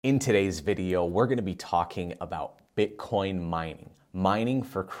In today's video, we're going to be talking about Bitcoin mining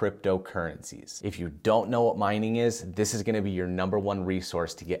for cryptocurrencies. If you don't know what mining is, this is going to be your number one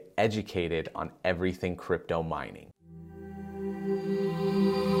resource to get educated on everything crypto mining.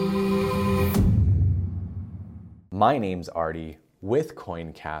 My name's Artie with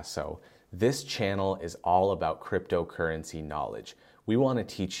CoinCasso. This channel is all about cryptocurrency knowledge. We want to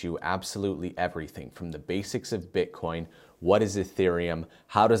teach you absolutely everything from the basics of Bitcoin, what is Ethereum,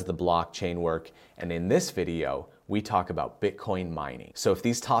 how does the blockchain work, and in this video, we talk about Bitcoin mining. So if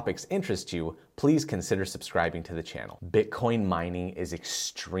these topics interest you, please consider subscribing to the channel. Bitcoin mining is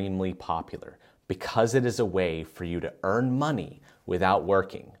extremely popular because it is a way for you to earn money without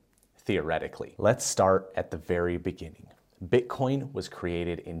working, theoretically. Let's start at the very beginning. Bitcoin was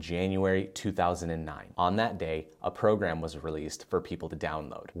created in January 2009. On that day, a program was released for people to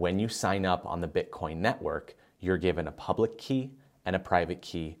download. When you sign up on the Bitcoin network, you're given a public key and a private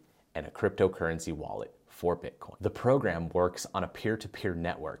key and a cryptocurrency wallet for Bitcoin. The program works on a peer-to-peer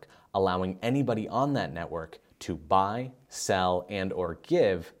network, allowing anybody on that network to buy, sell, and or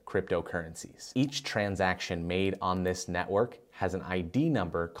give cryptocurrencies. Each transaction made on this network has an ID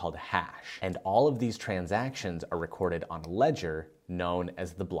number called hash, and all of these transactions are recorded on a ledger known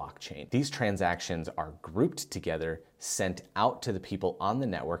as the blockchain. These transactions are grouped together, sent out to the people on the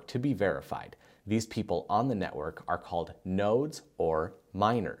network to be verified. These people on the network are called nodes or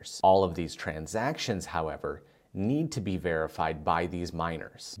miners. All of these transactions, however, need to be verified by these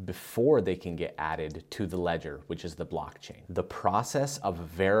miners before they can get added to the ledger, which is the blockchain. The process of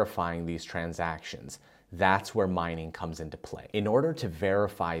verifying these transactions, that's where mining comes into play. In order to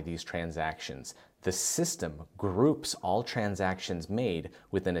verify these transactions, the system groups all transactions made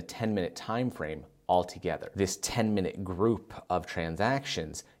within a 10-minute time frame all together. This 10-minute group of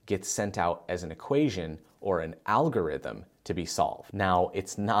transactions gets sent out as an equation or an algorithm to be solved. Now,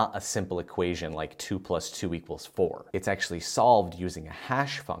 it's not a simple equation like 2 + 2 = 4. It's actually solved using a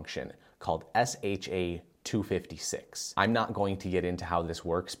hash function called SHA-256. I'm not going to get into how this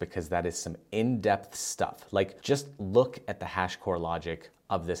works because that is some in-depth stuff. Like, just look at the hash core logic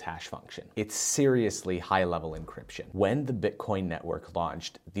of this hash function. It's seriously high-level encryption. When the Bitcoin network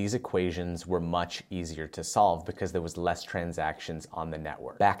launched, these equations were much easier to solve because there was less transactions on the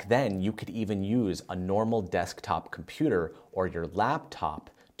network. Back then, you could even use a normal desktop computer or your laptop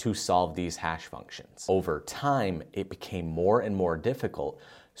to solve these hash functions. Over time, it became more and more difficult,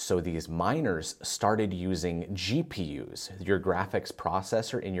 so these miners started using GPUs, your graphics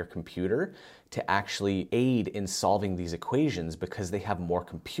processor in your computer, to actually aid in solving these equations because they have more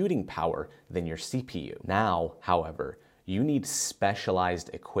computing power than your CPU. Now, however, you need specialized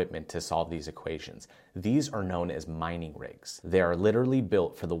equipment to solve these equations. These are known as mining rigs. They are literally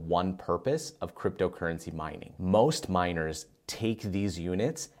built for the one purpose of cryptocurrency mining. Most miners take these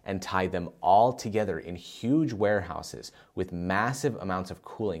units and tie them all together in huge warehouses with massive amounts of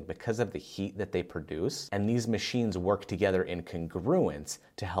cooling because of the heat that they produce, and these machines work together in congruence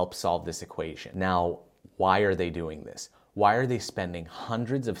to help solve this equation. Now, why are they doing this? Why are they spending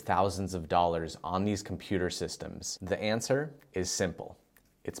hundreds of thousands of dollars on these computer systems? The answer is simple.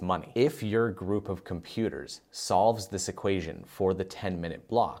 It's money. If your group of computers solves this equation for the 10-minute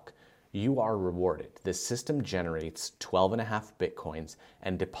block, you are rewarded. The system generates 12.5 Bitcoins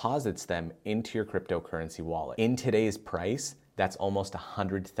and deposits them into your cryptocurrency wallet. In today's price, that's almost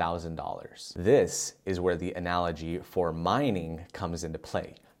 $100,000. This is where the analogy for mining comes into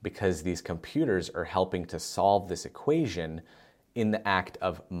play, because these computers are helping to solve this equation in the act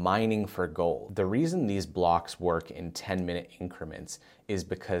of mining for gold. The reason these blocks work in 10-minute increments is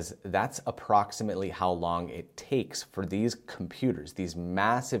because that's approximately how long it takes for these computers, these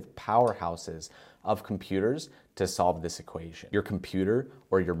massive powerhouses of computers, to solve this equation. Your computer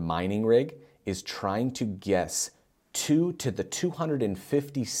or your mining rig is trying to guess 2 to the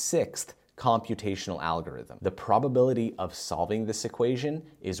 256th computational algorithm. The probability of solving this equation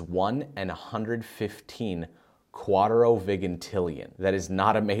is 1 in 115 quadrovigintillion. That is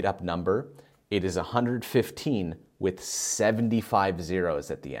not a made-up number. It is 115 with 75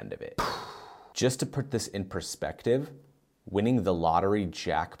 zeros at the end of it. Just to put this in perspective, winning the lottery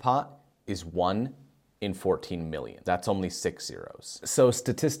jackpot is 1 in 14 million. That's only 6 zeros. So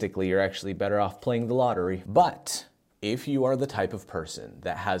statistically, you're actually better off playing the lottery. But if you are the type of person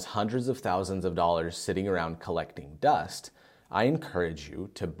that has hundreds of thousands of dollars sitting around collecting dust, I encourage you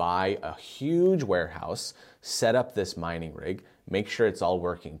to buy a huge warehouse, set up this mining rig, make sure it's all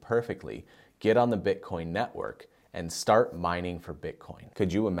working perfectly, get on the Bitcoin network, and start mining for Bitcoin.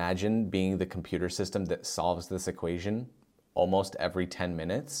 Could you imagine being the computer system that solves this equation almost every 10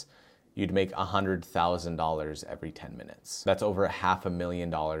 minutes? you'd make $100,000 every 10 minutes. That's over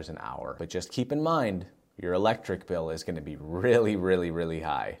 $500,000 an hour. But just keep in mind, your electric bill is going to be really, really, really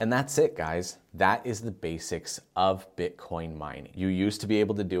high. And that's it, guys. That is the basics of Bitcoin mining. You used to be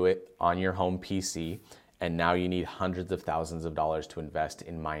able to do it on your home PC, and now you need hundreds of thousands of dollars to invest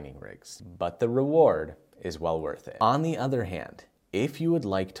in mining rigs. But the reward is well worth it. On the other hand, if you would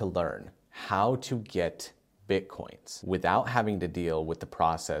like to learn how to get Bitcoins without having to deal with the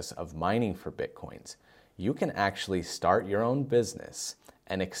process of mining for Bitcoins, you can actually start your own business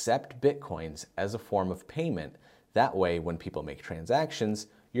and accept Bitcoins as a form of payment. That way, when people make transactions,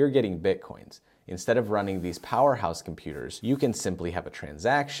 you're getting Bitcoins. Instead of running these powerhouse computers, you can simply have a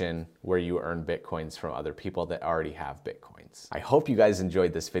transaction where you earn Bitcoins from other people that already have Bitcoins. I hope you guys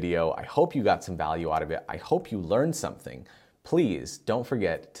enjoyed this video. I hope you got some value out of it. I hope you learned something. Please don't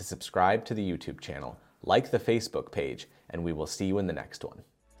forget to subscribe to the YouTube channel, like the Facebook page, and we will see you in the next one.